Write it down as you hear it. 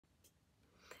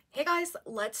Hey guys,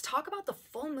 let's talk about the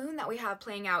full moon that we have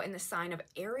playing out in the sign of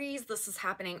Aries. This is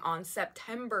happening on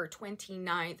September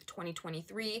 29th,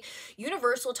 2023.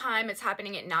 Universal time, it's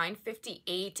happening at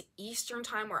 9:58 Eastern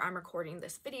time, where I'm recording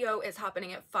this video. It's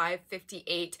happening at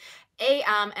 5:58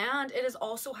 a.m. and it is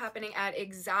also happening at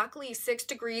exactly 6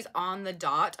 degrees on the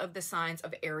dot of the signs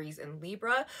of Aries and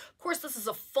Libra. Of course, this is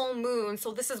a full moon,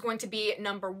 so this is going to be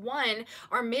number one,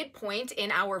 our midpoint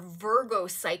in our Virgo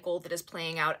cycle that is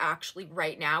playing out actually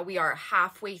right now. We are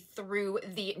halfway through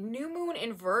the new moon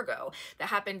in Virgo that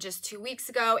happened just 2 weeks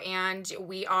ago, and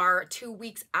we are 2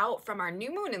 weeks out from our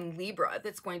new moon in Libra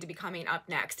that's going to be coming up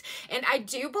next. And I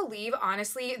do believe,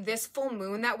 honestly, this full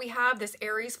moon that we have, this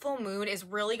Aries full moon, is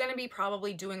really going to be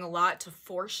probably doing a lot to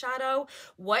foreshadow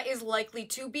what is likely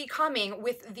to be coming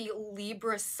with the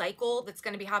Libra cycle that's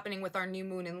going to be happening with our new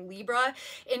moon in Libra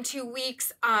in 2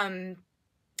 weeks.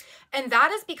 And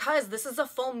that is because this is a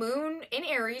full moon in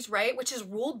Aries, right? Which is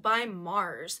ruled by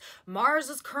Mars. Mars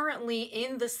is currently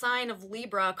in the sign of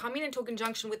Libra, coming into a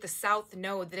conjunction with the South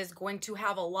Node that is going to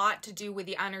have a lot to do with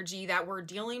the energy that we're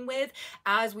dealing with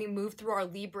as we move through our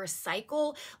Libra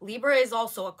cycle. Libra is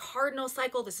also a cardinal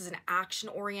cycle. This is an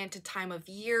action-oriented time of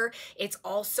year. It's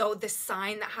also the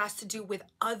sign that has to do with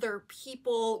other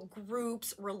people,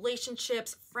 groups,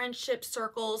 relationships, friendship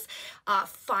circles,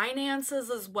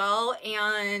 finances as well.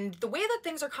 And the way that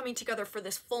things are coming together for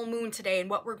this full moon today and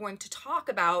what we're going to talk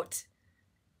about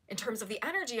in terms of the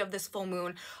energy of this full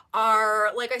moon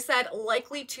are, like I said,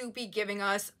 likely to be giving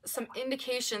us some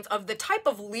indications of the type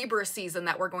of Libra season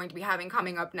that we're going to be having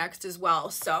coming up next as well.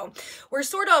 So we're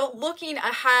sort of looking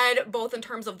ahead, both in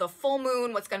terms of the full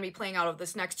moon, what's going to be playing out of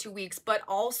this next 2 weeks, but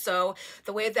also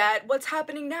the way that what's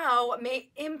happening now may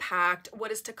impact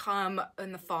what is to come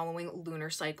in the following lunar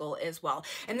cycle as well.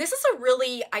 And this is a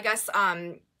really, I guess,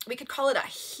 we could call it a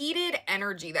heated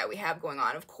energy that we have going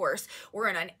on. Of course, we're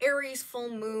in an Aries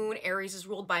full moon. Aries is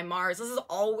ruled by Mars. This is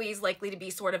always likely to be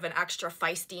sort of an extra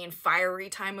feisty and fiery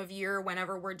time of year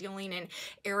whenever we're dealing in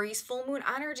Aries full moon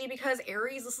energy, because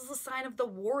Aries, this is a sign of the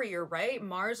warrior, right?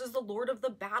 Mars is the lord of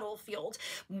the battlefield.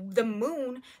 The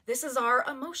moon, this is our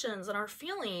emotions and our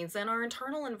feelings and our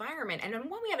internal environment. And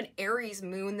then when we have an Aries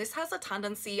moon, this has a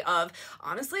tendency of,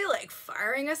 honestly, like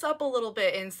firing us up a little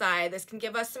bit inside. This can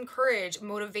give us some courage,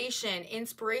 motivation,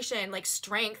 inspiration, like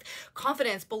strength,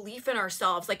 confidence, belief in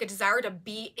ourselves, like a desire to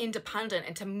be independent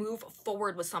and to move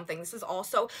forward with something. This is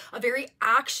also a very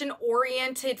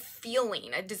action-oriented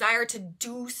feeling, a desire to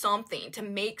do something, to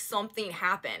make something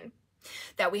happen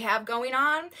that we have going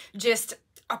on just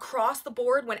across the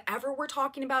board whenever we're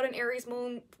talking about an Aries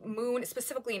moon,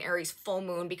 specifically an Aries full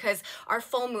moon, because our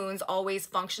full moons always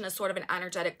function as sort of an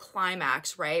energetic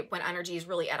climax, right? When energy is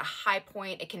really at a high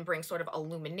point, it can bring sort of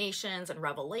illuminations and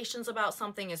revelations about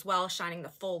something as well, shining the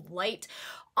full light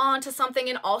onto something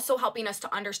and also helping us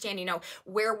to understand, you know,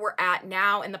 where we're at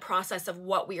now in the process of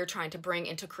what we are trying to bring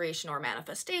into creation or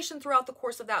manifestation throughout the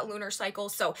course of that lunar cycle.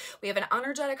 So we have an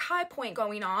energetic high point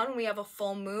going on. We have a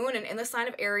full moon, and in the sign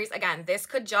of Aries, again, this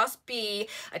could just be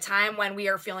a time when we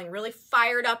are feeling really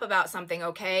fired up about something,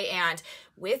 okay? And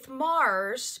with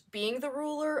Mars being the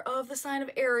ruler of the sign of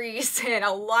Aries and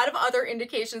a lot of other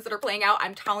indications that are playing out,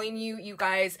 I'm telling you, you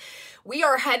guys, we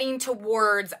are heading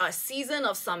towards a season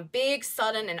of some big,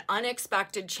 sudden, and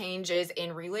unexpected changes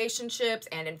in relationships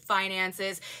and in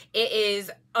finances. It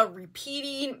is a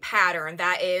repeating pattern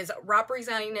that is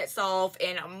representing itself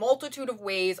in a multitude of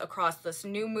ways across this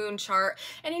new moon chart.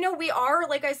 And you know, we are,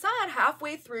 like I said,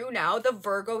 halfway through now the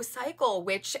Virgo cycle,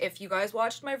 which, if you guys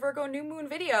watched my Virgo new moon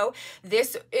video,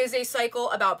 this is a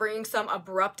cycle about bringing some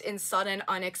abrupt and sudden,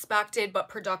 unexpected, but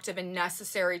productive and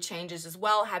necessary changes as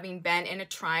well, having been in a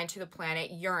trine to the planet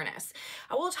Uranus.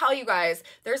 I will tell you guys,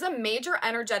 there's a major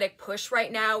energetic push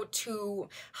right now to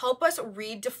help us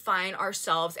redefine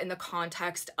ourselves in the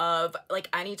context of like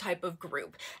any type of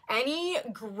group, any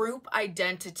group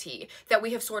identity that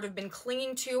we have sort of been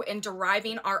clinging to and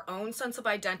deriving our own sense of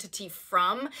identity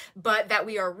from, but that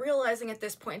we are realizing at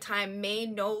this point in time may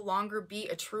no longer be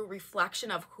a true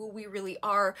reflection of who we really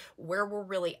are, where we're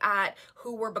really at,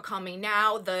 who we're becoming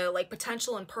now, the like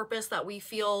potential and purpose that we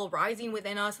feel rising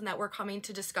within us and that we're coming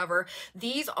to discover.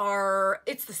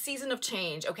 It's the season of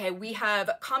change, okay? We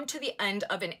have come to the end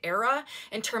of an era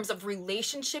in terms of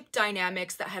relationship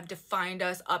dynamics that have defined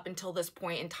us up until this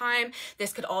point in time.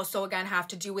 This could also, again, have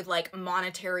to do with like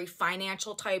monetary,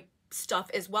 financial type stuff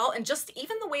as well, and just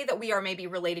even the way that we are maybe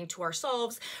relating to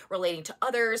ourselves, relating to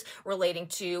others, relating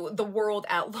to the world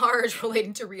at large,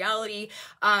 relating to reality.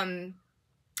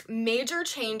 Major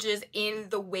changes in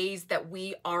the ways that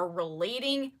we are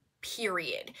relating,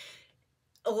 period.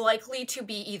 likely to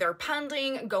be either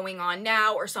pending, going on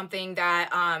now, or something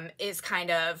that is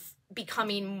kind of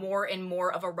becoming more and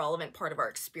more of a relevant part of our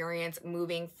experience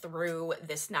moving through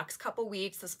this next couple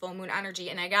weeks, this full moon energy,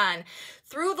 and again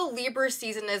through the Libra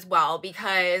season as well,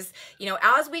 because you know,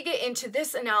 as we get into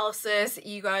this analysis,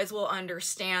 you guys will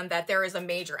understand that there is a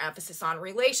major emphasis on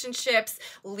relationships.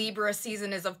 Libra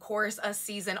season is of course a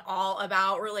season all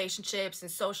about relationships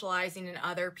and socializing and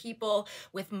other people,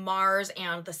 with Mars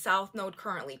and the South Node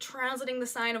currently transiting the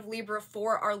sign of Libra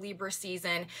for our Libra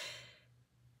season.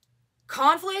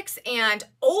 Conflicts and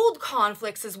old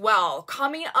conflicts as well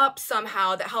coming up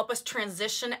somehow that help us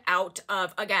transition out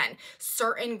of, again,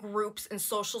 certain groups and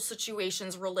social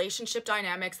situations, relationship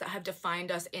dynamics that have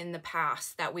defined us in the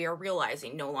past that we are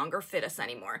realizing no longer fit us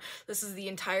anymore. This is the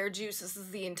entire juice. This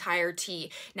is the entire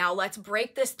tea. Now let's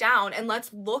break this down and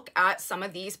let's look at some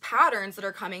of these patterns that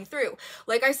are coming through.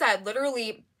 Like I said,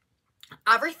 literally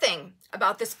everything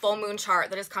about this full moon chart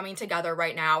that is coming together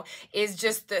right now is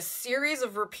just this series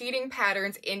of repeating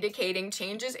patterns indicating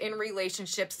changes in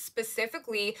relationships,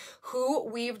 specifically who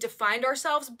we've defined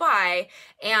ourselves by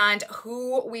and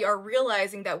who we are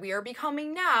realizing that we are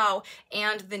becoming now,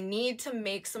 and the need to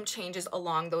make some changes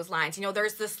along those lines. You know,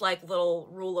 there's this like little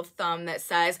rule of thumb that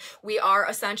says we are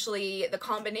essentially the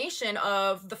combination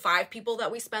of the 5 people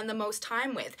that we spend the most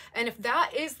time with. And if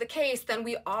that is the case, then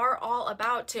we are all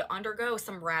about to undergo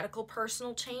some radical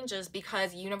personal changes,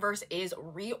 because universe is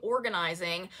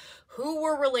reorganizing who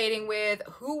we're relating with,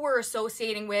 who we're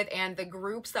associating with, and the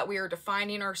groups that we are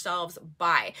defining ourselves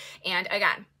by. And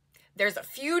again, there's a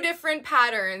few different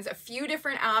patterns, a few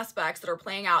different aspects that are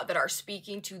playing out that are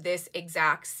speaking to this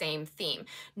exact same theme.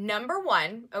 Number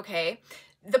one, okay,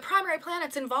 the primary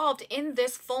planets involved in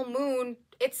this full moon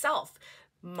itself: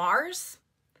 Mars,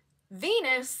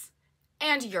 Venus,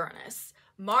 and Uranus.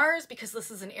 Mars, because this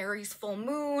is an Aries full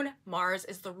moon. Mars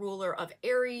is the ruler of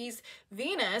Aries.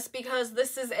 Venus, because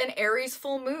this is an Aries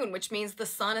full moon, which means the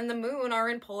sun and the moon are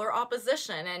in polar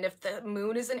opposition. And if the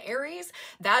moon is in Aries,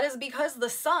 that is because the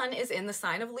sun is in the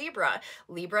sign of Libra.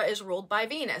 Libra is ruled by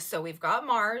Venus. So we've got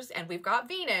Mars and we've got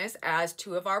Venus as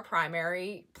 2 of our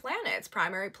primary planets,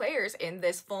 primary players in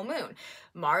this full moon.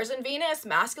 Mars and Venus,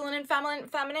 masculine and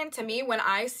feminine. To me, when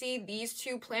I see these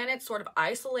 2 planets sort of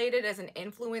isolated as an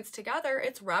influence together,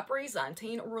 it's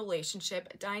representing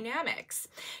relationship dynamics.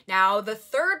 Now, the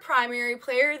third primary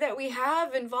player that we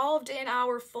have involved in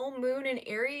our full moon in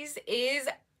Aries is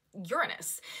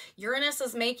Uranus. Uranus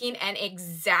is making an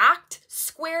exact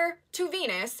square to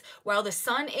Venus while the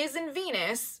sun is in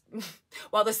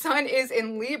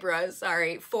Libra,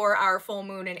 sorry, for our full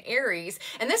moon in Aries.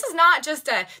 And this is not just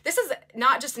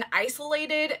an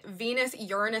isolated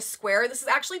Venus-Uranus square. This is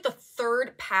actually the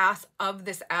 3rd pass of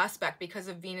this aspect because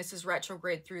of Venus's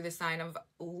retrograde through the sign of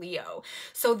Leo.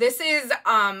 So this is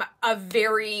a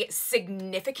very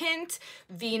significant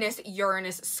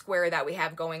Venus-Uranus square that we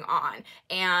have going on.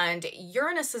 And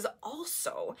Uranus is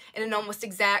also in an almost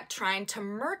exact trine to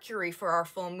Mercury for our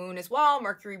full moon as well,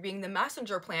 Mercury being the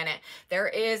messenger planet. There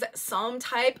is some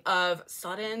type of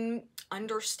sudden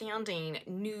understanding,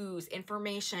 news,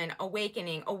 information,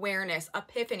 awakening, awareness,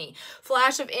 epiphany,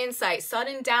 flash of insight,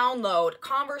 sudden download,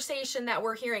 conversation that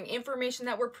we're hearing, information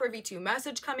that we're privy to,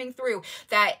 message coming through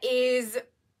that is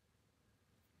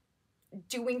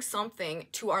doing something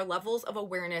to our levels of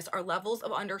awareness, our levels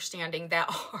of understanding, that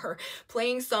are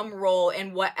playing some role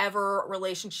in whatever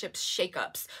relationships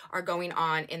shakeups are going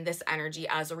on in this energy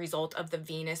as a result of the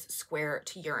Venus square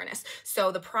to Uranus.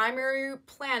 So the primary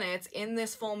planets in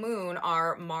this full moon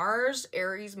are Mars,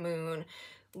 Aries moon,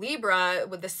 Libra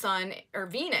with the sun, or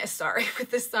Venus, sorry,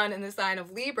 with the sun in the sign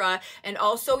of Libra, and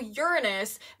also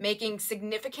Uranus making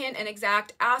significant and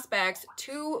exact aspects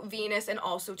to Venus and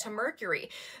also to Mercury.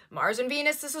 Mars and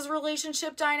Venus, this is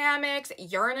relationship dynamics.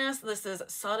 Uranus, this is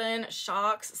sudden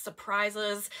shocks,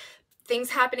 surprises,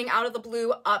 things happening out of the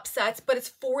blue, upsets, but it's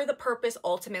for the purpose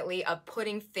ultimately of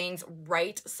putting things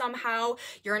right somehow.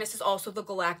 Uranus is also the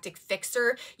galactic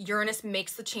fixer. Uranus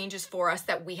makes the changes for us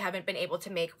that we haven't been able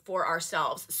to make for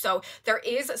ourselves. So there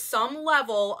is some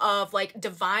level of like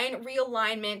divine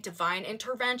realignment, divine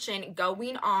intervention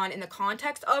going on in the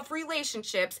context of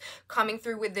relationships coming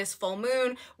through with this full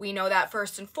moon. We know that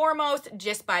first and foremost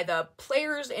just by the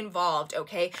players involved,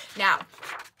 okay? Now,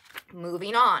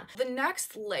 Moving on, the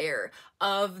next layer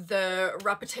of the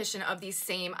repetition of these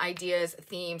same ideas,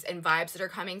 themes, and vibes that are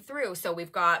coming through. So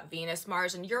we've got Venus,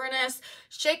 Mars, and Uranus,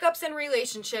 shakeups in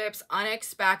relationships,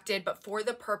 unexpected, but for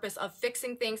the purpose of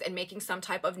fixing things and making some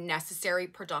type of necessary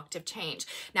productive change.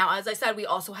 Now, as I said, we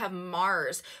also have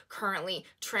Mars currently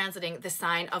transiting the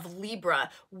sign of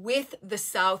Libra with the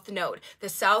South Node. The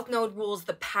South Node rules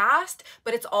the past,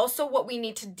 but it's also what we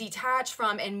need to detach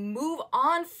from and move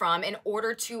on from in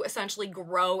order to essentially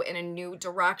grow in a new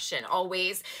direction.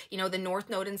 Always, you know, the North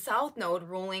Node and South Node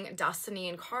ruling destiny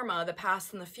and karma, the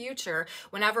past and the future.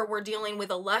 Whenever we're dealing with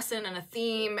a lesson and a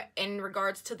theme in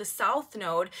regards to the South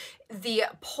Node, the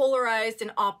polarized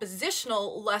and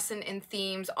oppositional lesson and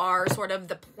themes are sort of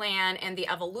the plan and the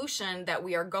evolution that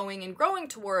we are going and growing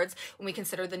towards when we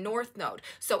consider the North Node.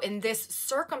 So in this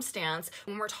circumstance,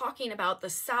 when we're talking about the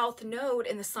South Node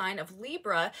in the sign of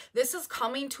Libra, this is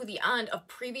coming to the end of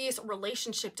previous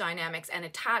relationship dynamics and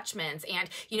attachments and,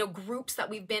 you know, groups that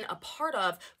we've been a part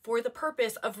of for the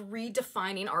purpose of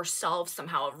redefining ourselves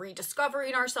somehow, of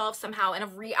rediscovering ourselves somehow, and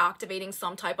of reactivating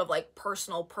some type of like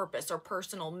personal purpose or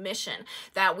personal mission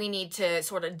that we need to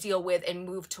sort of deal with and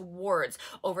move towards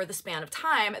over the span of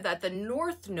time that the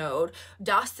North Node,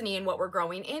 destiny, and what we're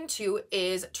growing into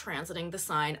is transiting the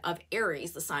sign of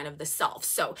Aries, the sign of the self.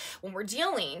 So when we're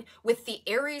dealing with the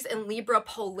Aries and Libra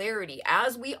polarity,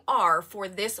 as we are for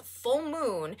this full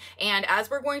moon, and as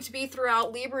we're going to be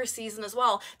throughout Libra season as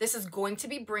well, this is going to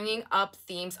be bringing up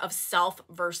themes of self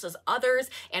versus others.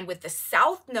 And with the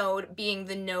South Node being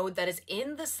the node that is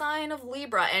in the sign of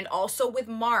Libra, and also with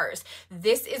Mars,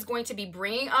 this is going to be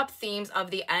bringing up themes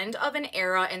of the end of an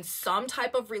era and some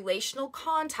type of relational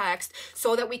context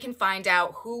so that we can find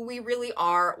out who we really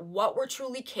are, what we're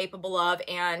truly capable of,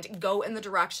 and go in the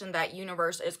direction that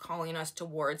universe is calling us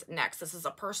towards next. This is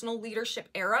a personal leadership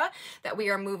era that we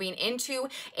are moving into,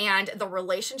 and the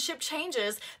relationship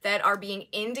changes that are being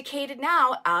indicated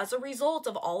now as a result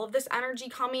of all of this energy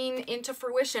coming into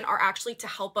fruition are actually to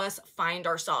help us find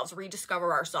ourselves,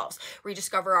 rediscover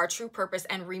our true purpose,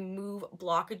 and remove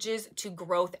blockages to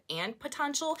growth and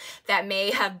potential that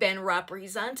may have been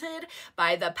represented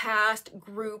by the past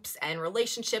groups and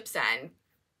relationships and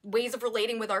ways of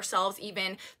relating with ourselves,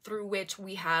 even through which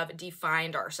we have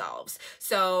defined ourselves.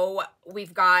 So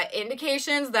we've got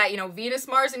indications that, you know, Venus,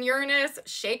 Mars, and Uranus,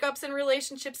 shakeups in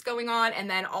relationships going on, and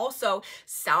then also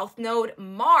South Node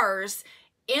Mars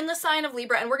in the sign of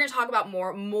Libra, and we're going to talk about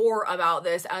more about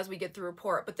this as we get through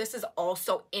report, but this is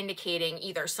also indicating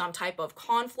either some type of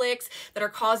conflicts that are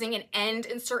causing an end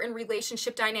in certain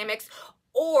relationship dynamics,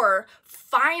 or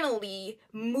finally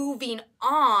moving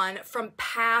on from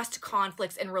past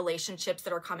conflicts and relationships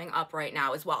that are coming up right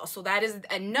now as well. So that is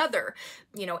another,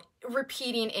 you know,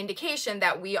 repeating indication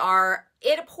that we are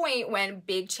at a point when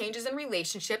big changes in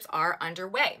relationships are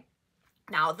underway.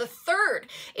 Now, the third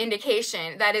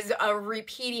indication that is a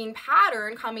repeating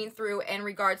pattern coming through in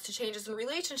regards to changes in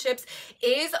relationships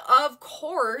is, of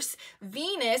course,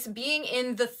 Venus being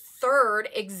in the third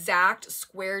exact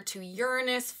square to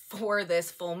Uranus for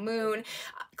this full moon.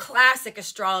 Classic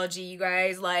astrology, you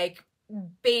guys, like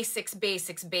basics.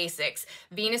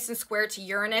 Venus in square to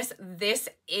Uranus, this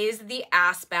is the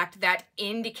aspect that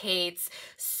indicates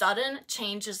sudden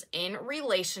changes in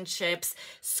relationships.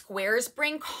 Squares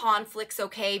bring conflicts,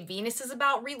 okay? Venus is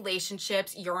about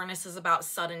relationships. Uranus is about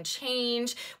sudden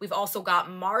change. We've also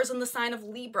got Mars in the sign of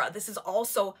Libra. This is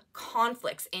also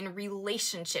conflicts in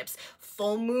relationships.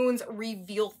 Full moons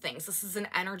reveal things. This is an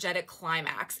energetic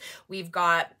climax. We've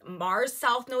got Mars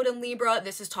South Node in Libra.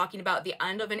 This is talking about the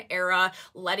end of an era,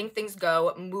 letting things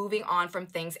go, moving on from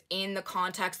things in the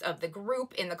context of the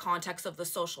group, in the context of the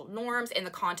social norms, in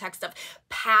the context of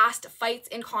past fights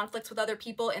and conflicts with other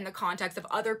people, in the context of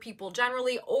other people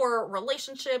generally, or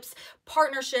relationships,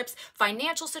 partnerships,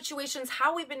 financial situations,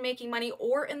 how we've been making money,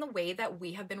 or in the way that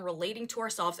we have been relating to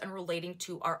ourselves and relating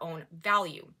to our own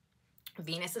value.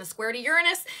 Venus in a square to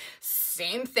Uranus,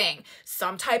 same thing.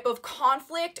 Some type of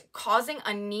conflict causing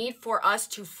a need for us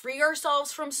to free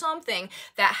ourselves from something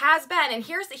that has been. And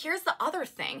here's the other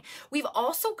thing. We've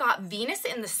also got Venus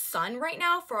in the sun right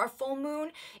now for our full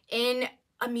moon in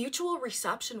a mutual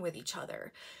reception with each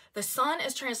other. The sun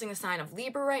is transiting the sign of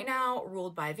Libra right now,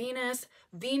 ruled by Venus.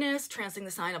 Venus transiting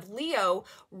the sign of Leo,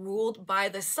 ruled by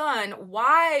the sun,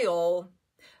 while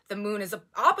the moon is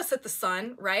opposite the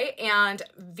sun, right? And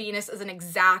Venus is an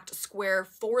exact square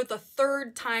for the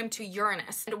third time to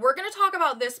Uranus. And we're going to talk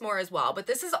about this more as well, but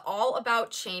this is all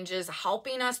about changes,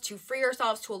 helping us to free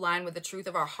ourselves to align with the truth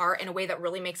of our heart in a way that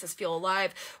really makes us feel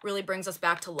alive, really brings us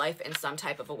back to life in some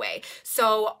type of a way.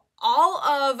 So all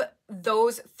of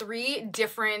those three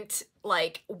different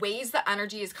like ways that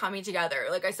energy is coming together.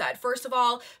 Like I said, first of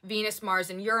all, Venus,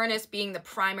 Mars, and Uranus being the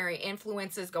primary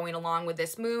influences going along with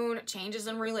this moon, changes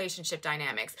in relationship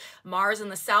dynamics. Mars in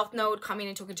the South Node coming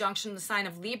into conjunction in the sign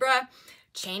of Libra,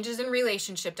 changes in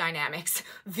relationship dynamics.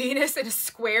 Venus in a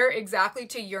square exactly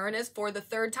to Uranus for the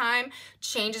third time,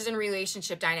 changes in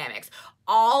relationship dynamics.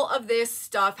 All of this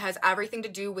stuff has everything to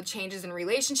do with changes in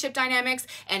relationship dynamics.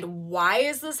 And why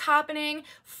is this happening?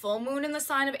 Full moon in the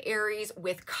sign of Aries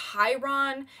with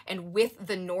Chiron and with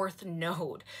the North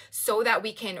Node, so that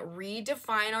we can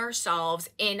redefine ourselves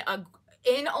in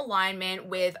alignment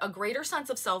with a greater sense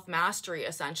of self-mastery,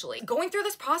 essentially. Going through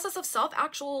this process of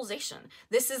self-actualization.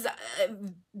 This is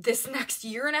this next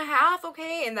year and a half,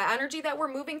 okay? And the energy that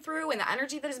we're moving through and the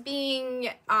energy that is being,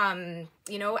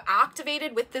 you know,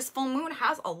 activated with this full moon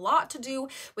has a lot to do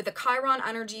with the Chiron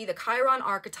energy, the Chiron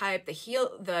archetype, the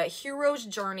hero's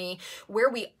journey, where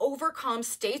we overcome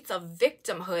states of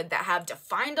victimhood that have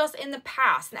defined us in the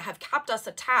past, that have kept us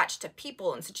attached to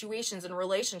people and situations and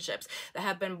relationships, that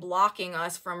have been blocking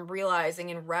us from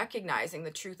realizing and recognizing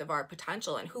the truth of our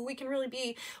potential and who we can really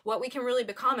be, what we can really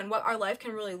become, and what our life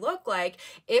can really look like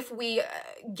if we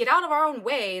get out of our own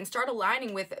way and start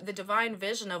aligning with the divine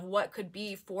vision of what could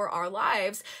be for our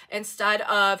lives, instead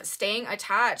of staying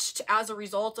attached as a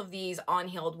result of these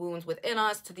unhealed wounds within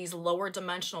us to these lower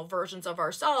dimensional versions of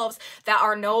ourselves that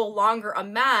are no longer a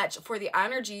match for the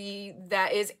energy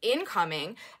that is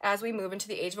incoming as we move into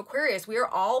the age of Aquarius. We are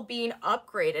all being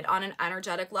upgraded on an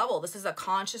energetic level. This is a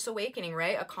conscious awakening,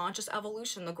 right? A conscious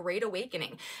evolution, the great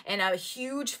awakening. And a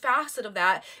huge facet of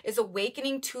that is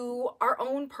awakening to our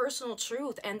own personal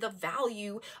truth and the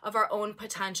value of our own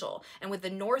potential. And with the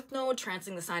North Node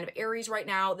transiting the sign of Aries right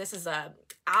now, this is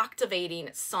activating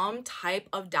some type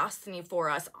of destiny for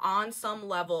us on some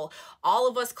level. All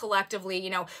of us collectively,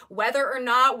 you know, whether or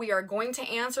not we are going to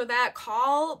answer that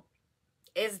call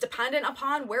is dependent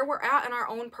upon where we're at in our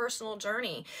own personal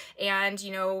journey. And,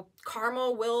 you know,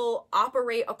 karma will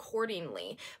operate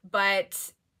accordingly.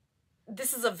 But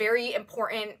this is a very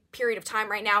important period of time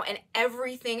right now, and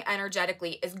everything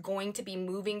energetically is going to be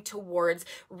moving towards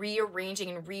rearranging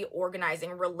and reorganizing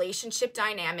relationship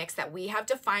dynamics that we have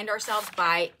defined ourselves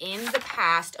by in the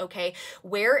past, okay?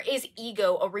 Where is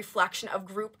ego a reflection of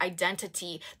group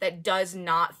identity that does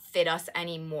not fit us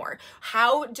anymore?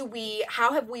 How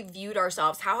have we viewed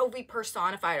ourselves? How have we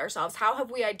personified ourselves? How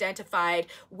have we identified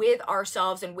with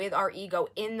ourselves and with our ego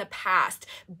in the past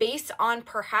based on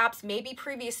perhaps maybe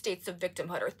previous states of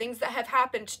victimhood or things that have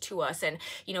happened to us, and,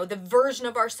 you know, the version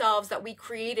of ourselves that we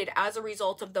created as a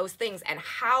result of those things? And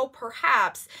how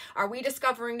perhaps are we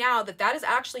discovering now that that is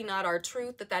actually not our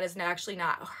truth, that that is actually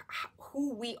not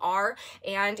who we are,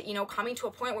 and, you know, coming to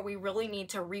a point where we really need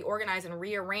to reorganize and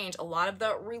rearrange a lot of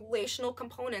the relational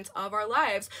components of our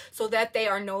lives so that they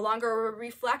are no longer a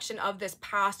reflection of this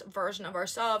past version of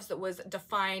ourselves that was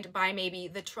defined by maybe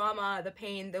the trauma, the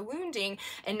pain, the wounding,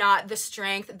 and not the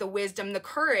strength, the wisdom, the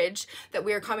courage that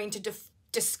we are coming to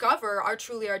discover are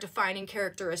truly our defining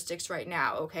characteristics right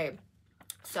now, okay?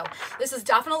 So this is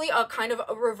definitely a kind of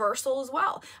a reversal as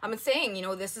well. I'm saying, you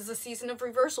know, this is a season of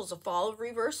reversals, a fall of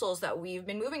reversals that we've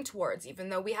been moving towards. Even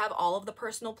though we have all of the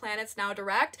personal planets now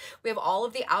direct, we have all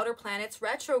of the outer planets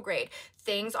retrograde.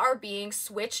 Things are being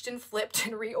switched and flipped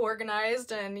and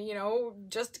reorganized and, you know,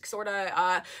 just sort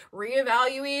of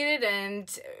reevaluated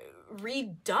and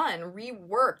redone,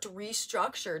 reworked,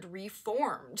 restructured,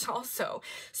 reformed also.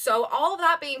 So all of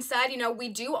that being said, you know, we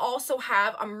do also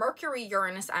have a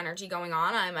Mercury-Uranus energy going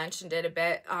on. I mentioned it a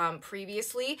bit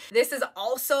previously. This is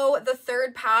also the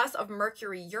third pass of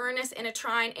Mercury-Uranus in a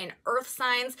trine in earth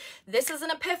signs. This is an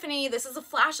epiphany. This is a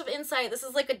flash of insight. This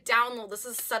is like a download. This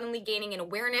is suddenly gaining an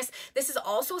awareness. This is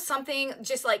also something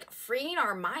just like freeing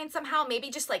our mind somehow, maybe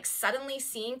just like suddenly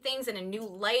seeing things in a new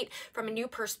light from a new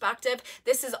perspective.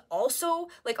 This is also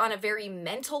like on a very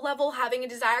mental level, having a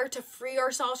desire to free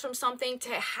ourselves from something, to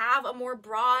have a more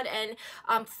broad and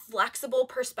flexible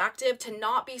perspective, to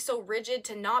not be so rigid,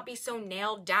 to not be so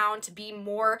nailed down, to be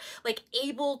more like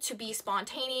able to be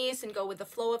spontaneous and go with the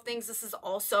flow of things. This is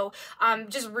also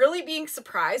just really being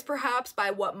surprised perhaps by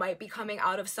what might be coming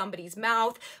out of somebody's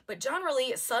mouth, but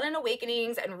generally sudden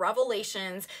awakenings and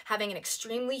revelations having an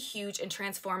extremely huge and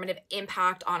transformative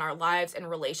impact on our lives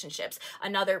and relationships.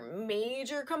 Another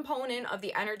major component of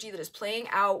the energy that is playing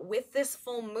out with this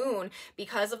full moon,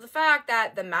 because of the fact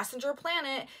that the messenger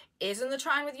planet is in the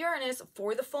trine with Uranus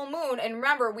for the full moon. And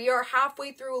remember, we are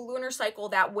halfway through a lunar cycle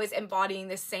that was embodying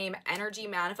the same energy,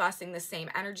 manifesting the same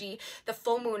energy. The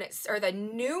full moon, or the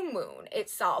new moon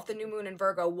itself, the new moon in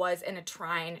Virgo, was in a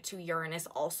trine to Uranus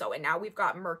also. And now we've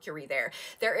got Mercury there.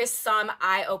 There is some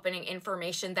eye-opening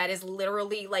information that is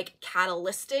literally like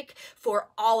catalytic for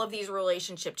all of these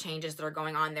relationship changes that are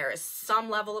going on. There is some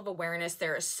level of awareness.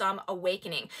 There is some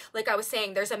awakening. Like I was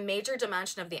saying, there's a major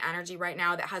dimension of the energy right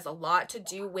now that has a lot to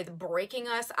do with breaking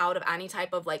us out of any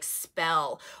type of like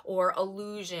spell or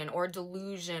illusion or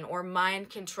delusion or mind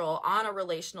control on a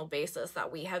relational basis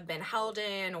that we have been held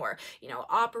in, or, you know,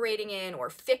 operating in, or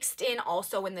fixed in,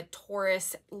 also in the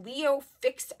Taurus Leo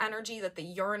fixed energy that the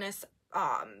Uranus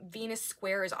Venus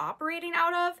square is operating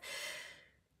out of.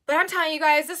 But I'm telling you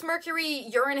guys, this Mercury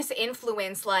Uranus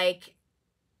influence, like,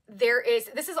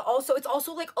 it's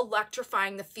also like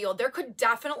electrifying the field. There could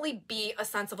definitely be a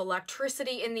sense of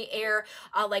electricity in the air,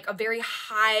 like a very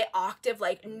high octave,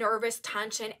 like nervous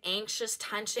tension, anxious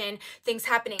tension, things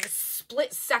happening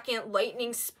split second,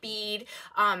 lightning speed,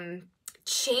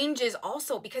 changes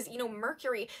also, because, you know,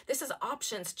 Mercury, this is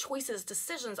options, choices,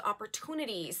 decisions,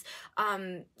 opportunities.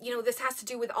 You know, this has to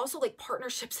do with also like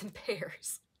partnerships and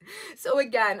pairs. So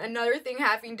again, another thing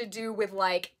having to do with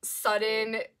like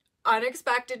sudden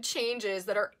unexpected changes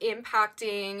that are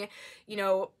impacting, you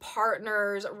know,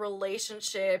 partners,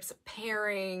 relationships,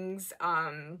 pairings,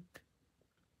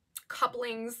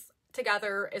 couplings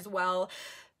together as well.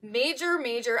 Major,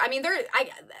 I mean,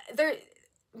 they're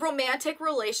romantic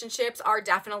relationships are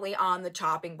definitely on the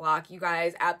chopping block, you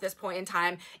guys, at this point in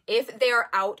time, if they are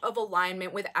out of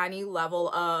alignment with any level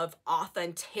of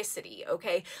authenticity,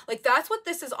 okay? Like, that's what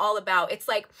this is all about. It's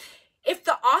like, if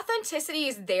the authenticity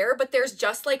is there, but there's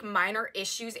just like minor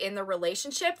issues in the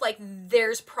relationship, like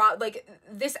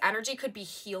this energy could be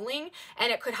healing,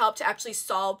 and it could help to actually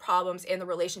solve problems in the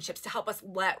relationships, to help us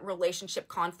let relationship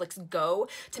conflicts go,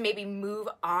 to maybe move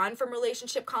on from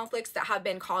relationship conflicts that have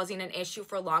been causing an issue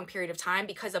for a long period of time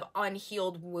because of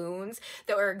unhealed wounds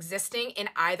that are existing in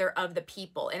either of the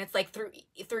people. And it's like through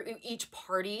each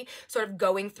party sort of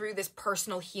going through this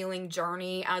personal healing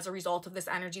journey as a result of this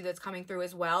energy that's coming through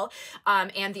as well.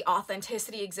 And the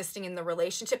authenticity existing in the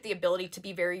relationship, the ability to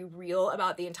be very real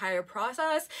about the entire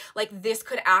process. Like, this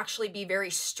could actually be very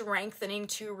strengthening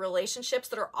to relationships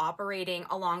that are operating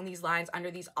along these lines under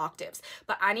these octaves.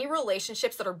 But any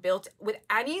relationships that are built with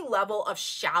any level of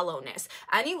shallowness,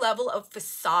 any level of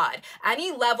facade,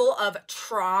 any level of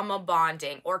trauma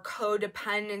bonding or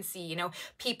codependency, you know,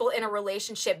 people in a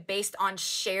relationship based on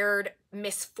shared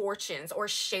misfortunes or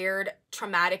shared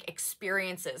traumatic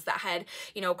experiences that had,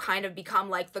 you know, kind of become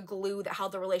like the glue that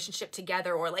held the relationship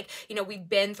together, or like, you know, we've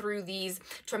been through these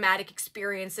traumatic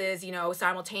experiences, you know,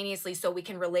 simultaneously, so we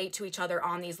can relate to each other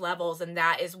on these levels, and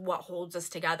that is what holds us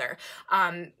together.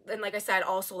 And like I said,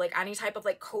 also like any type of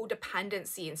like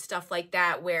codependency and stuff like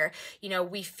that, where, you know,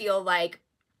 we feel like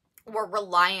we're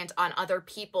reliant on other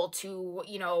people to,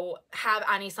 you know, have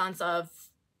any sense of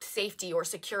safety or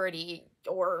security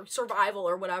or survival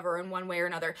or whatever in one way or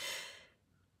another.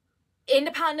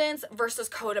 Independence versus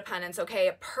codependence,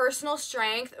 okay? Personal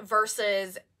strength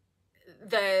versus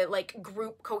the like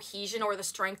group cohesion, or the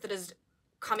strength that is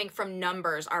coming from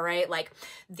numbers, all right? Like,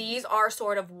 these are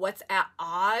sort of what's at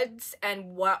odds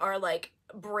and what are like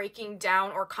breaking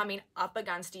down or coming up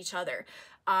against each other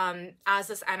as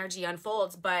this energy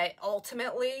unfolds. But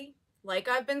ultimately, like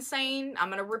I've been saying, I'm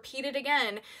going to repeat it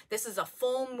again, this is a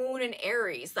full moon in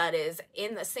Aries that is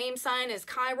in the same sign as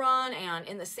Chiron and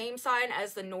in the same sign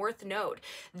as the North Node.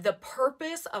 The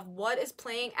purpose of what is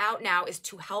playing out now is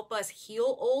to help us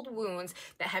heal old wounds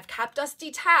that have kept us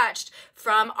detached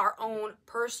from our own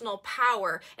personal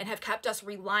power and have kept us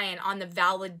reliant on the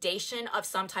validation of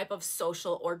some type of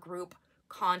social or group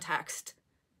context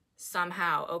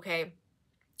somehow, okay?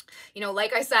 You know,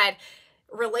 like I said,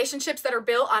 relationships that are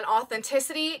built on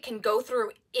authenticity can go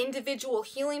through individual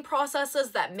healing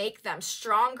processes that make them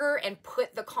stronger and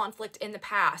put the conflict in the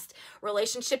past.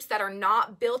 Relationships that are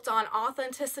not built on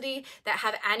authenticity, that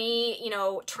have any, you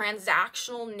know,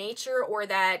 transactional nature, or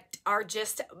that are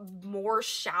just more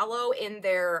shallow in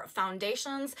their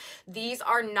foundations, these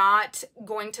are not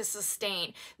going to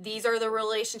sustain. These are the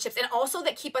relationships, and also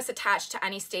that keep us attached to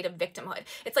any state of victimhood.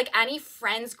 It's like any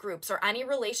friends groups or any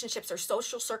relationships or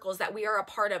social circles that we are a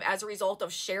part of as a result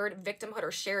of shared victimhood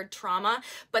or shared trauma,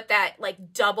 but that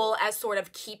like double as sort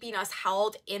of keeping us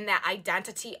held in that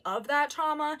identity of that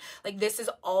trauma, like this is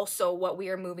also what we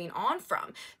are moving on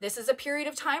from. This is a period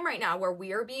of time right now where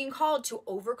we are being called to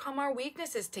overcome our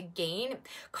weaknesses, to gain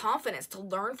confidence, to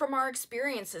learn from our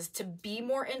experiences, to be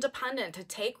more independent, to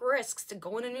take risks, to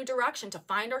go in a new direction, to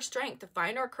find our strength, to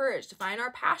find our courage, to find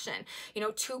our passion, you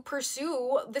know, to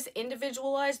pursue this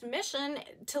individualized mission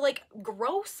to like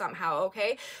grow somehow,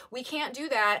 okay? We can't do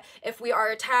that if we are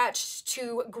attached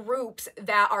to groups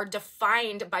that are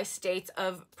defined by states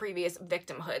of previous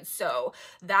victimhood. So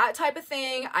that type of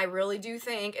thing, I really do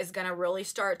think is going to really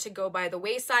start to go by the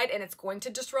wayside, and it's going to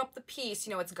disrupt the peace.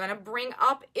 You know, it's going to bring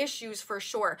up issues for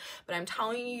sure, but I'm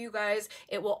telling you guys,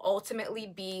 it will ultimately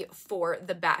be for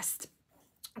the best.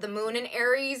 The moon in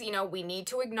Aries, you know, we need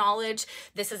to acknowledge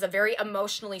this is a very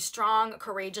emotionally strong,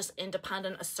 courageous,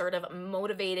 independent, assertive,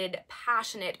 motivated,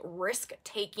 passionate,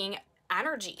 risk-taking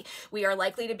energy. We are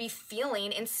likely to be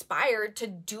feeling inspired to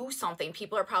do something.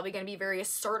 People are probably going to be very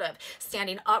assertive,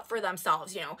 standing up for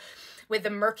themselves, you know, with the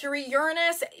Mercury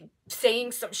Uranus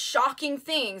saying some shocking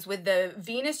things, with the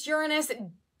Venus Uranus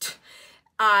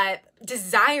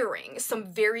desiring some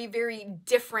very, very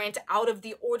different, out of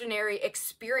the ordinary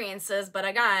experiences. But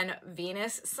again,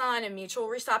 Venus, Sun, and mutual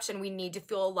reception, we need to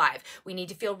feel alive. We need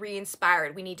to feel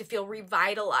re-inspired. We need to feel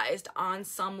revitalized on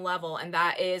some level. And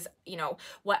that is, you know,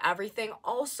 what everything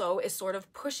also is sort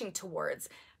of pushing towards.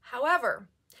 However,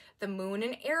 the moon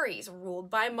in Aries,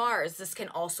 ruled by Mars, this can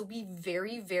also be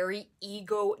very, very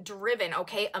ego-driven,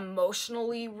 okay?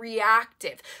 Emotionally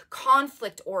reactive,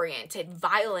 conflict-oriented,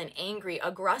 violent, angry,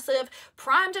 aggressive,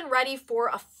 primed and ready for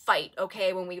a fight,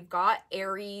 okay? When we've got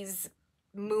Aries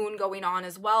moon going on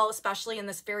as well, especially in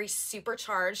this very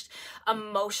supercharged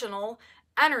emotional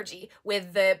energy,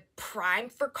 with the prime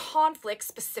for conflict,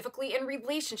 specifically in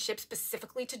relationships,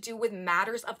 specifically to do with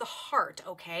matters of the heart,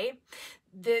 okay?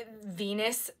 The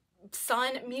Venus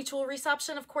Sun mutual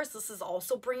reception, of course, this is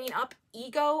also bringing up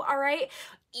ego, all right?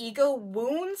 Ego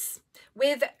wounds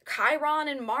with Chiron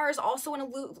and Mars also in a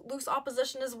loose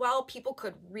opposition as well. People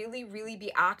could really, really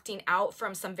be acting out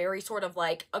from some very sort of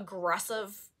like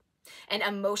aggressive and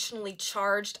emotionally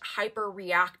charged,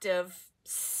 hyper-reactive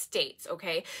states,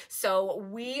 okay? So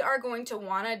we are going to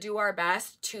want to do our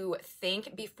best to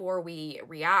think before we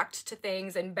react to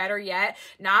things, and better yet,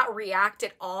 not react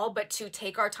at all, but to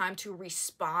take our time to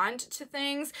respond to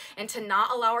things, and to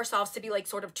not allow ourselves to be like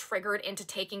sort of triggered into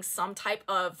taking some type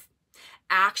of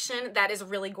action that is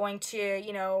really going to,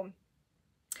 you know,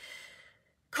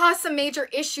 cause some major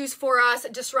issues for us,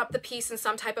 disrupt the peace in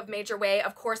some type of major way.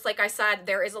 Of course, like I said,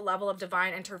 there is a level of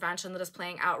divine intervention that is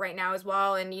playing out right now as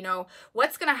well. And, you know,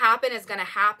 what's going to happen is going to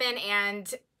happen.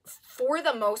 And for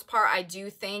the most part, I do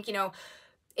think, you know,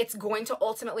 it's going to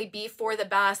ultimately be for the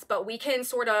best, but we can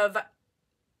sort of,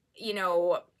 you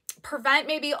know, prevent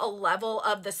maybe a level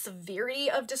of the severity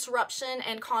of disruption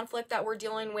and conflict that we're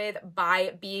dealing with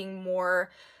by being more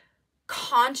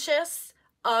conscious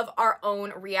of our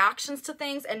own reactions to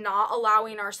things, and not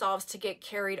allowing ourselves to get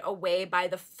carried away by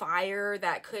the fire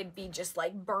that could be just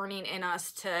like burning in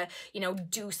us to, you know,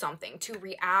 do something, to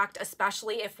react,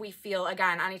 especially if we feel,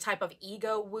 again, any type of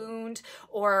ego wound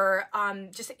or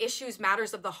just issues,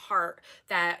 matters of the heart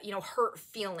that, you know, hurt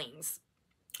feelings.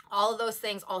 All of those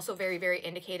things also very, very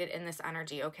indicated in this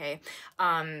energy, okay?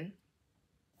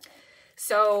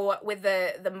 So with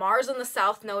the Mars and the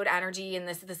South Node energy and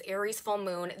this Aries full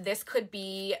moon, this could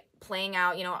be playing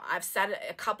out, you know, I've said it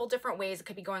a couple different ways. It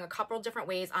could be going a couple different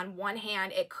ways. On one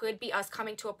hand, it could be us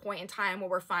coming to a point in time where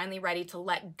we're finally ready to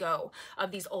let go of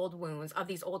these old wounds, of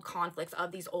these old conflicts,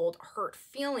 of these old hurt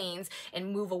feelings,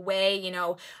 and move away, you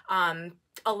know,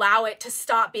 allow it to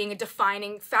stop being a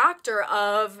defining factor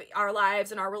of our lives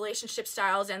and our relationship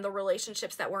styles and the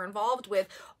relationships that we're involved with.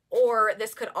 Or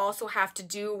this could also have to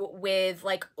do with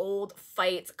like old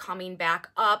fights coming back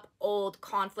up, old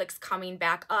conflicts coming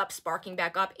back up, sparking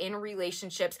back up in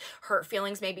relationships, hurt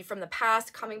feelings maybe from the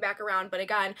past coming back around. But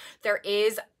again, there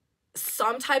is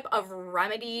some type of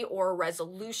remedy or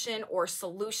resolution or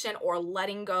solution or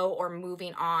letting go or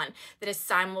moving on that is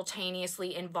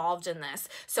simultaneously involved in this.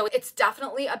 So it's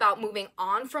definitely about moving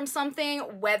on from something,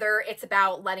 whether it's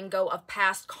about letting go of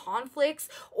past conflicts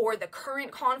or the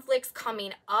current conflicts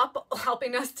coming up,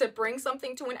 helping us to bring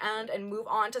something to an end and move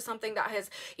on to something that has,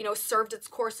 you know, served its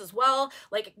course as well.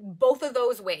 Like both of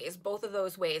those ways.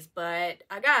 But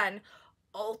again,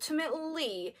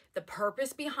 ultimately, the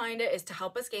purpose behind it is to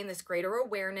help us gain this greater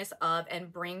awareness of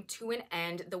and bring to an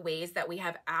end the ways that we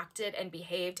have acted and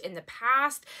behaved in the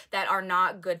past that are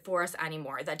not good for us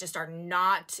anymore, that just are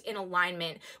not in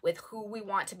alignment with who we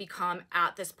want to become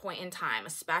at this point in time,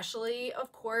 especially,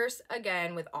 of course,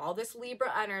 again, with all this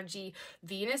Libra energy,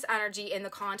 Venus energy in the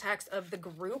context of the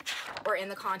group or in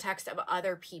the context of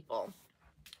other people.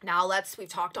 Now we've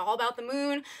talked all about the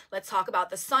moon. Let's talk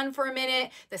about the sun for a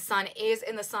minute. The sun is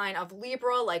in the sign of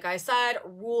Libra, like I said,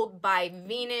 ruled by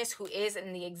Venus, who is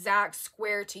in the exact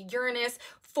square to Uranus.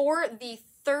 For the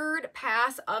third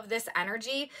pass of this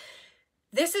energy,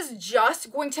 this is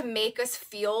just going to make us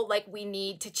feel like we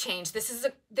need to change. This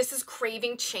is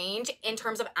craving change in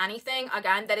terms of anything,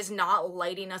 again, that is not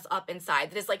lighting us up inside,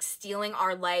 that is like stealing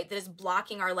our light, that is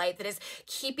blocking our light, that is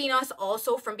keeping us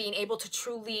also from being able to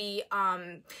truly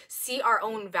see our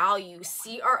own value,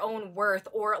 see our own worth,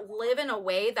 or live in a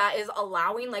way that is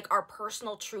allowing like our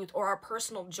personal truth or our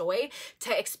personal joy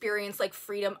to experience like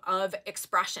freedom of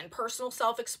expression. Personal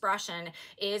self-expression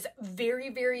is very,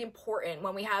 very important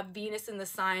when we have Venus in the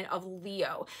sign of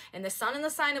Leo and the sun in the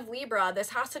sign of Libra.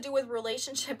 This has to do with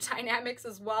relationship dynamics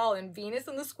as well, and Venus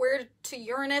in the square to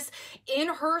Uranus in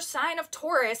her sign of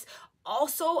Taurus,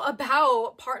 also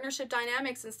about partnership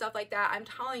dynamics and stuff like that. I'm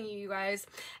telling you, you guys,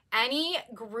 any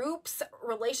groups,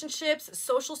 relationships,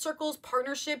 social circles,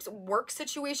 partnerships, work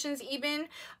situations even,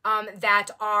 that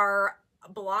are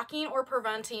blocking or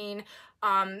preventing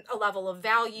a level of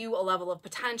value, a level of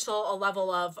potential, a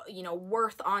level of, you know,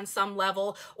 worth on some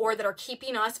level, or that are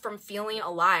keeping us from feeling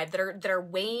alive, that are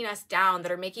weighing us down,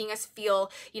 that are making us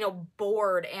feel, you know,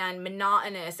 bored and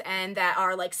monotonous, and that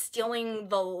are like stealing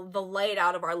the light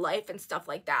out of our life and stuff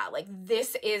like that. Like,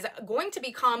 this is going to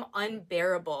become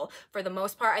unbearable for the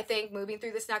most part, I think, moving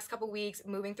through this next couple weeks,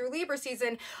 moving through Libra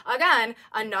season. Again,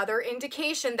 another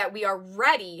indication that we are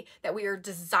ready, that we are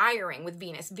desiring with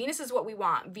Venus. Venus is what we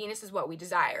want. Venus is what we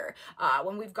desire.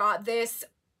 When we've got this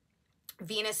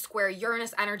Venus square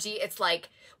Uranus energy, it's like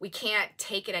we can't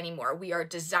take it anymore. We are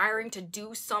desiring to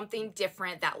do something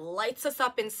different that lights us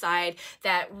up inside,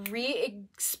 that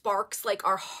sparks like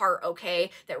our heart,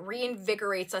 okay? That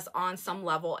reinvigorates us on some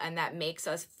level, and that makes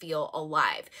us feel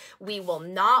alive. We will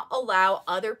not allow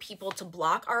other people to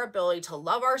block our ability to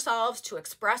love ourselves, to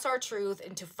express our truth,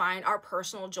 and to find our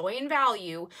personal joy and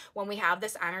value when we have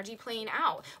this energy playing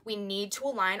out. We need to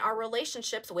align our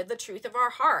relationships with the truth of our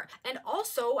heart, and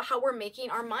also how we're making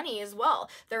our money as well.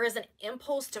 There is an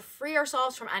impulse to free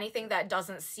ourselves from anything that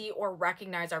doesn't see or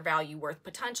recognize our value, worth,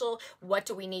 potential. What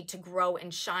do we need to grow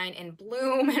and shine and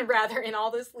bloom? And rather, in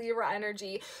all this Libra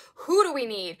energy, who do we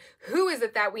need? Who is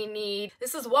it that we need?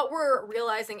 This is what we're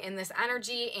realizing in this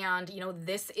energy, and you know,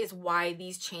 this is why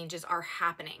these changes are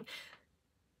happening.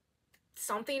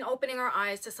 Something opening our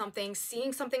eyes to something,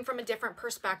 seeing something from a different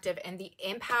perspective, and the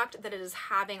impact that it is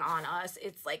having on us,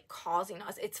 it's like causing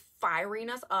us, it's firing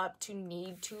us up to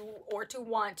need to, or to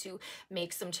want to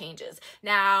make some changes.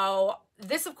 Now,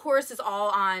 this, of course, is all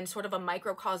on sort of a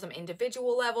microcosm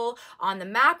individual level. On the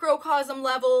macrocosm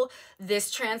level, this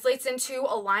translates into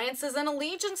alliances and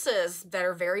allegiances that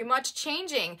are very much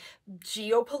changing.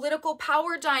 Geopolitical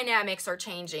power dynamics are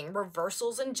changing.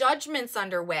 Reversals and judgments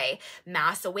underway.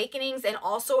 Mass awakenings, and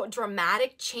also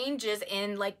dramatic changes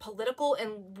in like political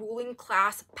and ruling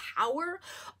class power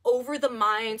over the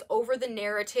minds, over the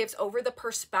narratives, over the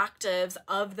perspectives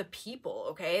of the people,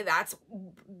 okay? That's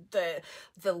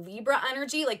the Libra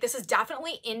energy. Like, this is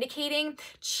definitely indicating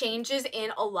changes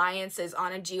in alliances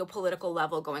on a geopolitical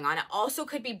level going on. It also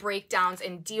could be breakdowns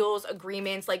in deals,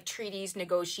 agreements, like treaties,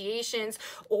 negotiations,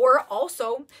 or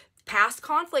also past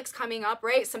conflicts coming up,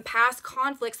 right? Some past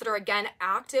conflicts that are again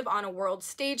active on a world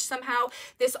stage somehow.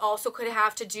 This also could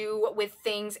have to do with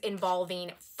things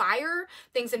involving fire,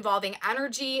 things involving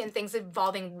energy, and things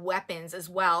involving weapons as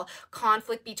well.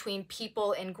 Conflict between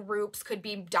people and groups could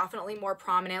be definitely more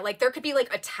prominent. Like, there could be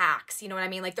like attacks, you know what I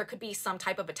mean? Like, there could be some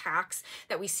type of attacks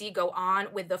that we see go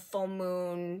on with the full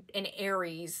moon in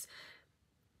Aries.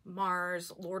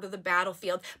 Mars, Lord of the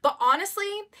Battlefield. But honestly,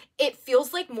 it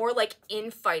feels like more like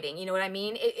infighting, you know what I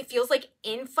mean? It feels like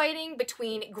infighting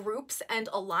between groups and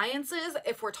alliances,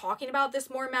 if we're talking about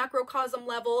this more macrocosm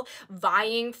level,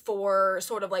 vying for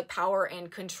sort of like power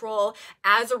and control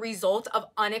as a result of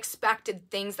unexpected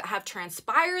things that have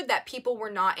transpired that people were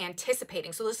not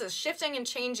anticipating. So this is shifting and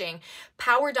changing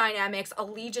power dynamics,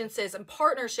 allegiances, and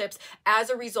partnerships as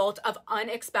a result of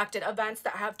unexpected events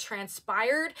that have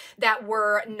transpired that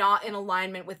were not in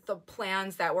alignment with the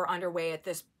plans that were underway at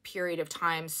this period of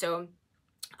time. So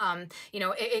You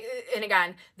know, and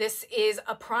again, this is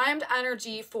a primed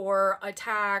energy for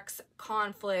attacks,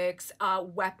 conflicts,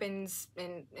 weapons,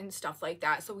 and stuff like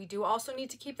that. So we do also need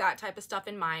to keep that type of stuff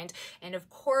in mind. And of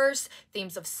course,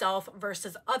 themes of self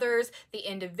versus others, the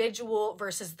individual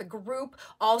versus the group.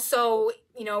 Also,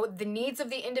 you know, the needs of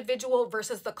the individual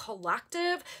versus the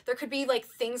collective. There could be like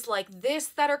things like this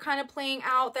that are kind of playing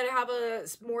out that have a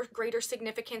more greater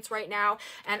significance right now.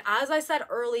 And as I said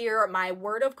earlier, my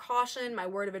word of caution, my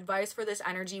word of advice for this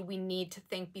energy, we need to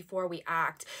think before we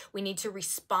act. We need to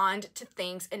respond to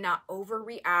things and not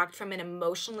overreact from an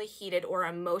emotionally heated or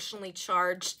emotionally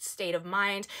charged state of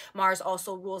mind. Mars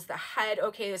also rules the head.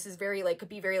 Okay, this is very like, could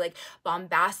be very like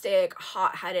bombastic,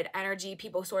 hot-headed energy,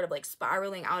 people sort of like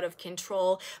spiraling out of control.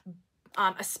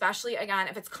 Especially again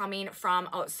if it's coming from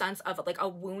a sense of like a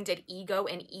wounded ego,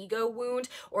 an ego wound,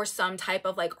 or some type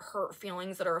of like hurt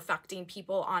feelings that are affecting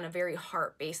people on a very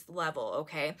heart-based level.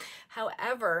 Okay,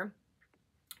 however,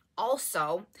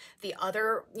 also the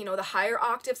other, you know, the higher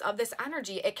octaves of this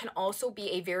energy, it can also be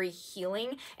a very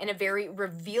healing and a very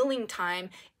revealing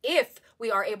time if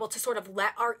we are able to sort of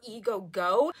let our ego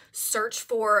go, search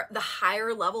for the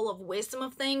higher level of wisdom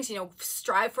of things, you know,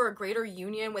 strive for a greater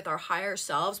union with our higher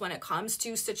selves when it comes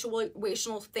to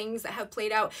situational things that have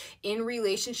played out in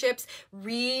relationships,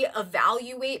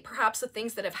 reevaluate perhaps the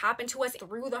things that have happened to us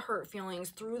through the hurt feelings,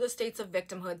 through the states of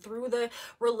victimhood, through the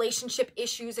relationship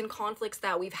issues and conflicts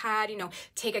that we've had, you know,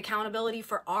 take accountability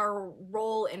for our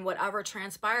role in whatever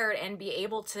transpired and be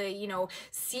able to, you know,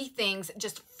 see things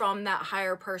just from that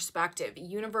higher perspective.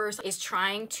 Universe is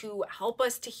trying to help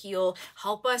us to heal,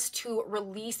 help us to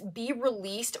be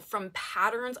released from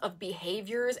patterns of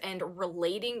behaviors and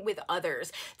relating with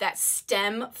others that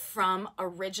stem from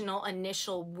original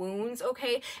initial wounds,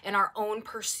 okay, and our own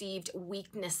perceived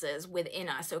weaknesses within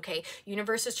us, okay.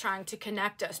 Universe is trying to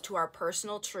connect us to our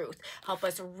personal truth, help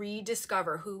us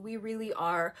rediscover who we really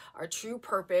are, our true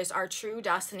purpose, our true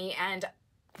destiny, and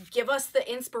give us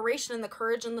the inspiration and the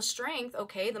courage and the strength,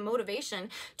 okay, the motivation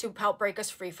to help break us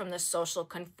free from this social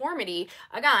conformity,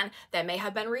 again, that may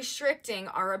have been restricting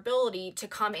our ability to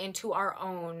come into our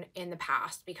own in the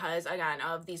past because, again,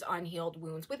 of these unhealed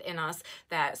wounds within us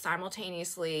that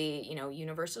simultaneously, you know,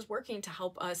 universe is working to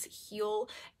help us heal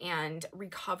and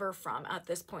recover from at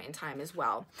this point in time as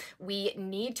well. We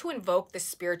need to invoke the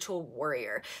spiritual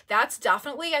warrior. That's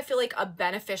definitely, I feel like, a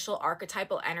beneficial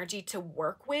archetypal energy to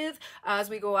work with as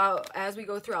we go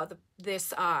throughout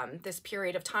this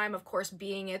period of time. Of course,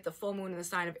 being it the full moon in the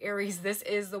sign of Aries, this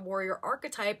is the warrior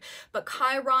archetype, but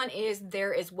Chiron is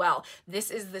there as well.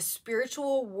 This is the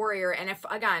spiritual warrior, and if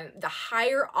again the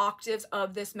higher octaves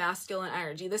of this masculine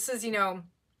energy, this is, you know,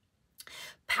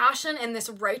 passion and this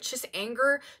righteous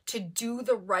anger to do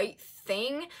the right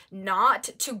thing, not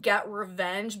to get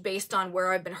revenge based on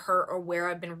where I've been hurt or where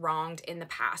I've been wronged in the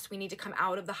past. We need to come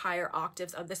out of the higher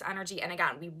octaves of this energy. And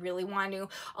again, we really want to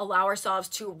allow ourselves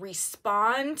to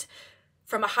respond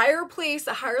from a higher place,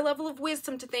 a higher level of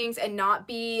wisdom to things, and not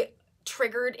be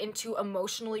triggered into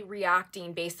emotionally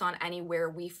reacting based on anywhere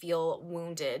we feel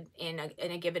wounded in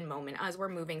a given moment as we're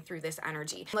moving through this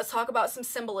energy. Let's talk about some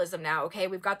symbolism now, okay?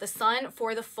 We've got the sun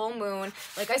for the full moon.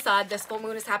 Like I said, this full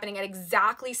moon is happening at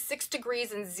exactly 6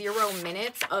 degrees and 0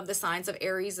 minutes of the signs of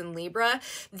Aries and Libra.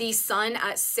 The sun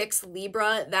at 6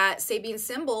 Libra, that Sabian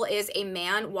symbol is a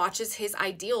man watches his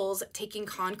ideals taking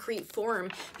concrete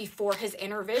form before his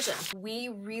inner vision. We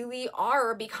really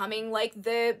are becoming like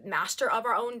the master of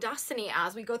our own destiny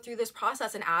as we go through this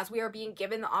process and as we are being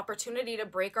given the opportunity to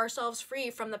break ourselves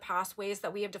free from the past ways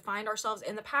that we have defined ourselves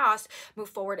in the past, move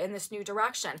forward in this new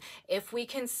direction. If we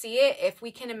can see it, if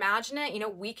we can imagine it, you know,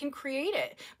 we can create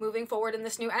it moving forward in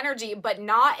this new energy, but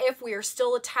not if we are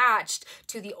still attached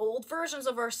to the old versions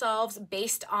of ourselves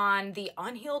based on the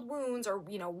unhealed wounds or,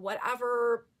 you know,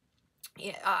 whatever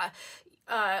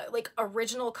like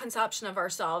original conception of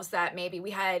ourselves that maybe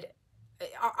we had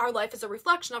our life is a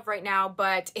reflection of right now,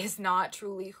 but is not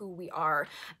truly who we are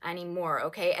anymore,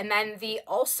 okay? And then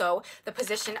also the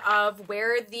position of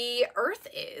where the earth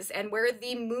is and where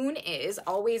the moon is.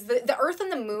 Always the earth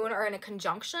and the moon are in a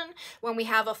conjunction when we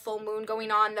have a full moon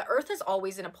going on. The earth is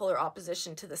always in a polar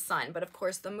opposition to the sun, but of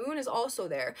course the moon is also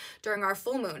there during our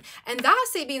full moon. And that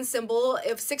Sabian symbol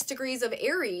of 6 degrees of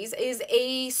Aries is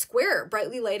a square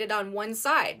brightly lighted on one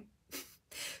side.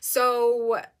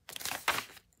 So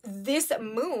this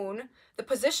moon, the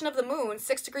position of the moon,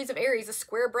 6 degrees of Aries, a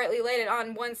square brightly lighted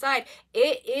on one side,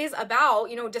 it is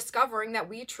about, you know, discovering that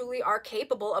we truly are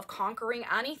capable of conquering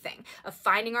anything, of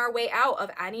finding our way out of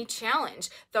any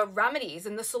challenge, the remedies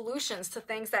and the solutions to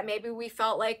things that maybe we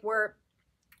felt like were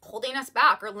holding us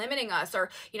back or limiting us or,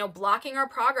 you know, blocking our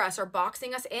progress or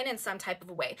boxing us in some type of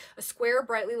a way. A square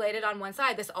brightly lighted on one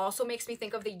side. This also makes me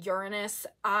think of the Uranus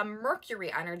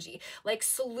Mercury energy, like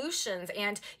solutions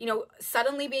and, you know,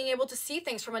 suddenly being able to see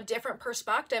things from a different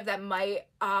perspective that might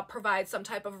provide some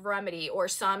type of remedy or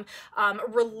some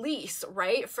release,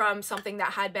 right, from something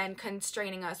that had been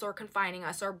constraining us or confining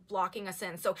us or blocking us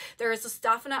in. So there is this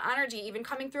definite energy even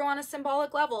coming through on a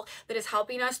symbolic level that is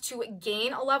helping us to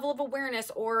gain a level of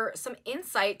awareness or some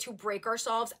insight to break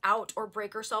ourselves out or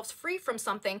break ourselves free from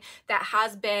something that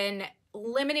has been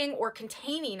limiting or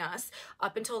containing us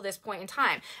up until this point in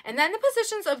time. And then the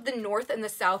positions of the north and the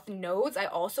south nodes, I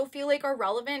also feel like are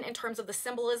relevant in terms of the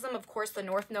symbolism. Of course, the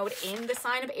north node in the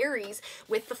sign of Aries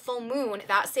with the full moon,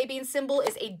 that Sabian symbol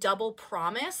is a double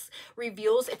promise,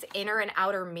 reveals its inner and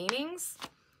outer meanings.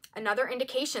 Another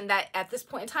indication that at this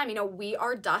point in time, you know, we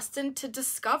are destined to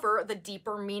discover the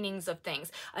deeper meanings of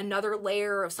things, another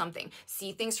layer of something,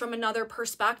 see things from another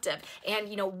perspective. And,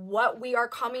 you know, what we are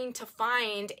coming to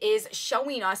find is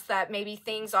showing us that maybe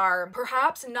things are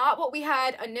perhaps not what we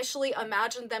had initially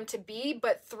imagined them to be,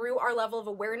 but through our level of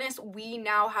awareness, we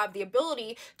now have the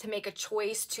ability to make a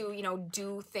choice to, you know,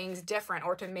 do things different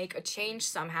or to make a change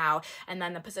somehow. And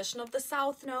then the position of the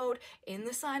south node in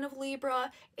the sign of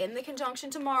Libra, in the conjunction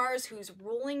to Mars, who's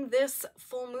ruling this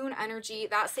full moon energy,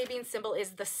 that Sabian symbol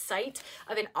is the sight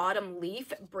of an autumn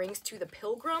leaf brings to the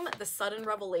pilgrim the sudden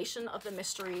revelation of the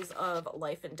mysteries of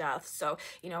life and death. So,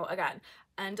 you know, again,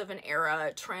 end of an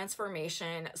era,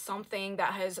 transformation, something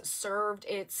that has served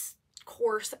its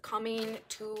course coming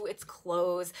to its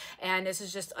close, and this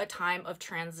is just a time of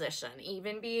transition,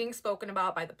 even being spoken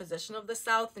about by the position of the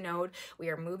south node. We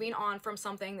are moving on from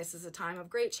something. This is a time of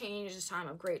great change, a time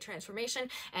of great transformation,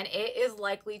 and it is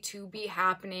likely to be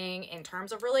happening in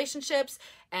terms of relationships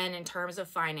and in terms of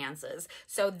finances.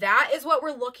 So that is what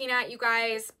we're looking at, you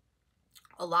guys.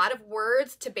 A lot of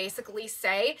words to basically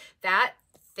say that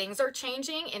things are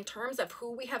changing in terms of who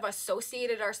we have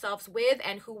associated ourselves with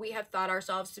and who we have thought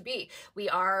ourselves to be. We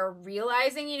are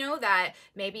realizing, you know, that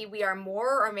maybe we are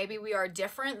more or maybe we are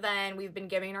different than we've been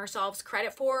giving ourselves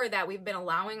credit for, that we've been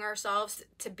allowing ourselves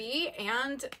to be,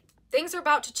 and things are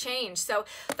about to change. So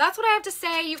that's what I have to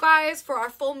say, you guys, for our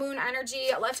full moon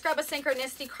energy. Let's grab a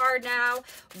synchronicity card now.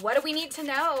 What do we need to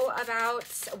know about,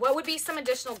 what would be some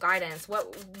additional guidance?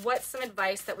 What's some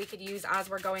advice that we could use as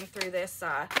we're going through this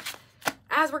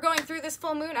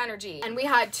full moon energy? And we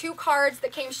had two cards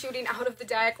that came shooting out of the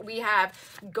deck. We have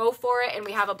Go For It and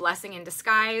we have A Blessing in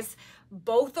Disguise,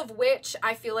 both of which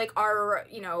I feel like are,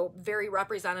 you know, very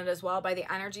represented as well by the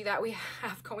energy that we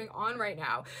have going on right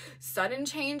now. Sudden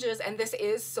changes, and this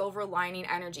is silver lining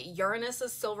energy. Uranus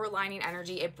is silver lining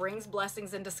energy. It brings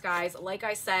blessings in disguise. Like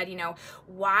I said, you know,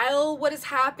 while what is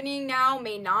happening now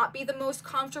may not be the most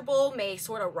comfortable, may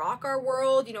sort of rock our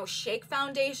world, you know, shake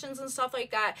foundations and stuff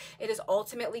like that, it is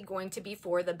ultimately going to be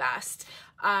for the best.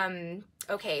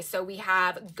 Okay, so we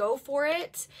have Go For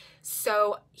It.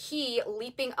 So he,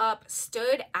 leaping up,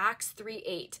 stood, Acts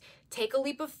 3:8. Take a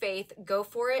leap of faith, go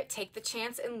for it, take the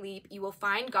chance and leap. You will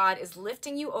find God is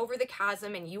lifting you over the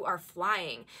chasm and you are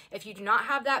flying. If you do not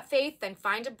have that faith, then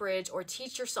find a bridge or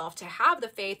teach yourself to have the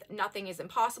faith. Nothing is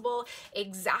impossible.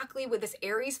 Exactly with this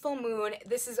Aries full moon,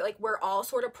 this is like we're all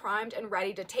sort of primed and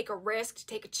ready to take a risk, to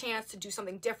take a chance, to do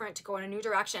something different, to go in a new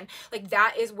direction. Like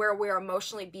that is where we're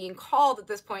emotionally being called at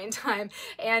this point in time.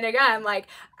 And again, like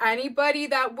anybody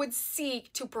that would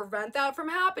seek to prevent that from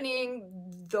happening,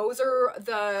 those are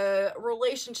the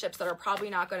relationships that are probably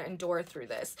not going to endure through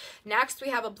this. Next, we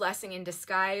have A Blessing in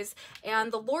Disguise.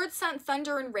 And the Lord sent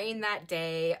thunder and rain that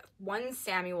day, 1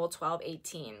 Samuel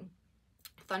 12:18.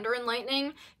 Thunder and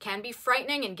lightning can be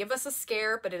frightening and give us a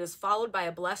scare, but it is followed by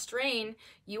a blessed rain.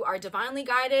 You are divinely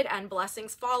guided and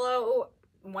blessings follow.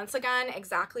 Once again,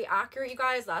 exactly accurate, you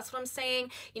guys. That's what I'm saying.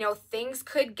 You know, things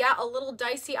could get a little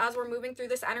dicey as we're moving through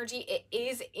this energy. It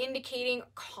is indicating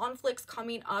conflicts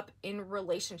coming up in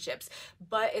relationships,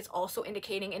 but it's also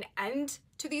indicating an end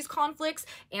to these conflicts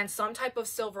and some type of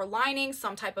silver lining,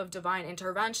 some type of divine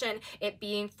intervention, it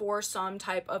being for some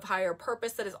type of higher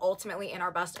purpose that is ultimately in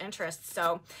our best interests.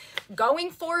 So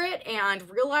going for it and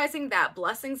realizing that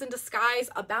blessings in disguise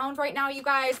abound right now, you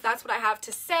guys. That's what I have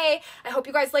to say. I hope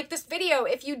you guys liked this video.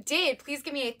 If you did, please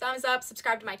give me a thumbs up,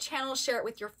 subscribe to my channel, share it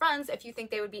with your friends if you think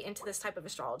they would be into this type of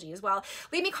astrology as well.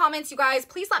 Leave me comments, you guys.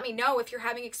 Please let me know if you're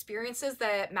having experiences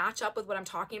that match up with what I'm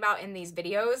talking about in these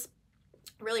videos.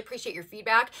 Really appreciate your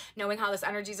feedback, knowing how this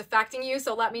energy is affecting you.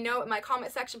 So let me know in my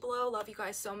comment section below. Love you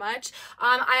guys so much.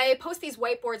 I post these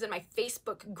whiteboards in my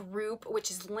Facebook group, which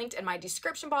is linked in my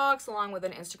description box, along with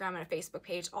an Instagram and a Facebook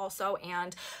page also.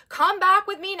 And come back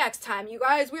with me next time, you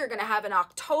guys. We are going to have an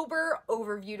October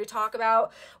overview to talk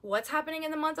about what's happening in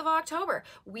the month of October,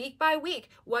 week by week.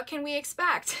 What can we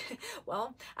expect?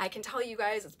 Well, I can tell you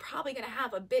guys it's probably going to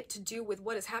have a bit to do with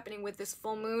what is happening with this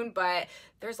full moon, but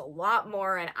there's a lot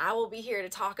more, and I will be here to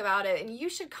talk about it, and you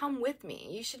should come with me.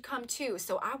 You should come too.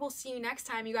 So I will see you next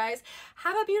time, you guys.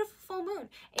 Have a beautiful full moon,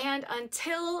 and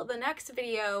until the next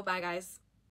video, bye guys.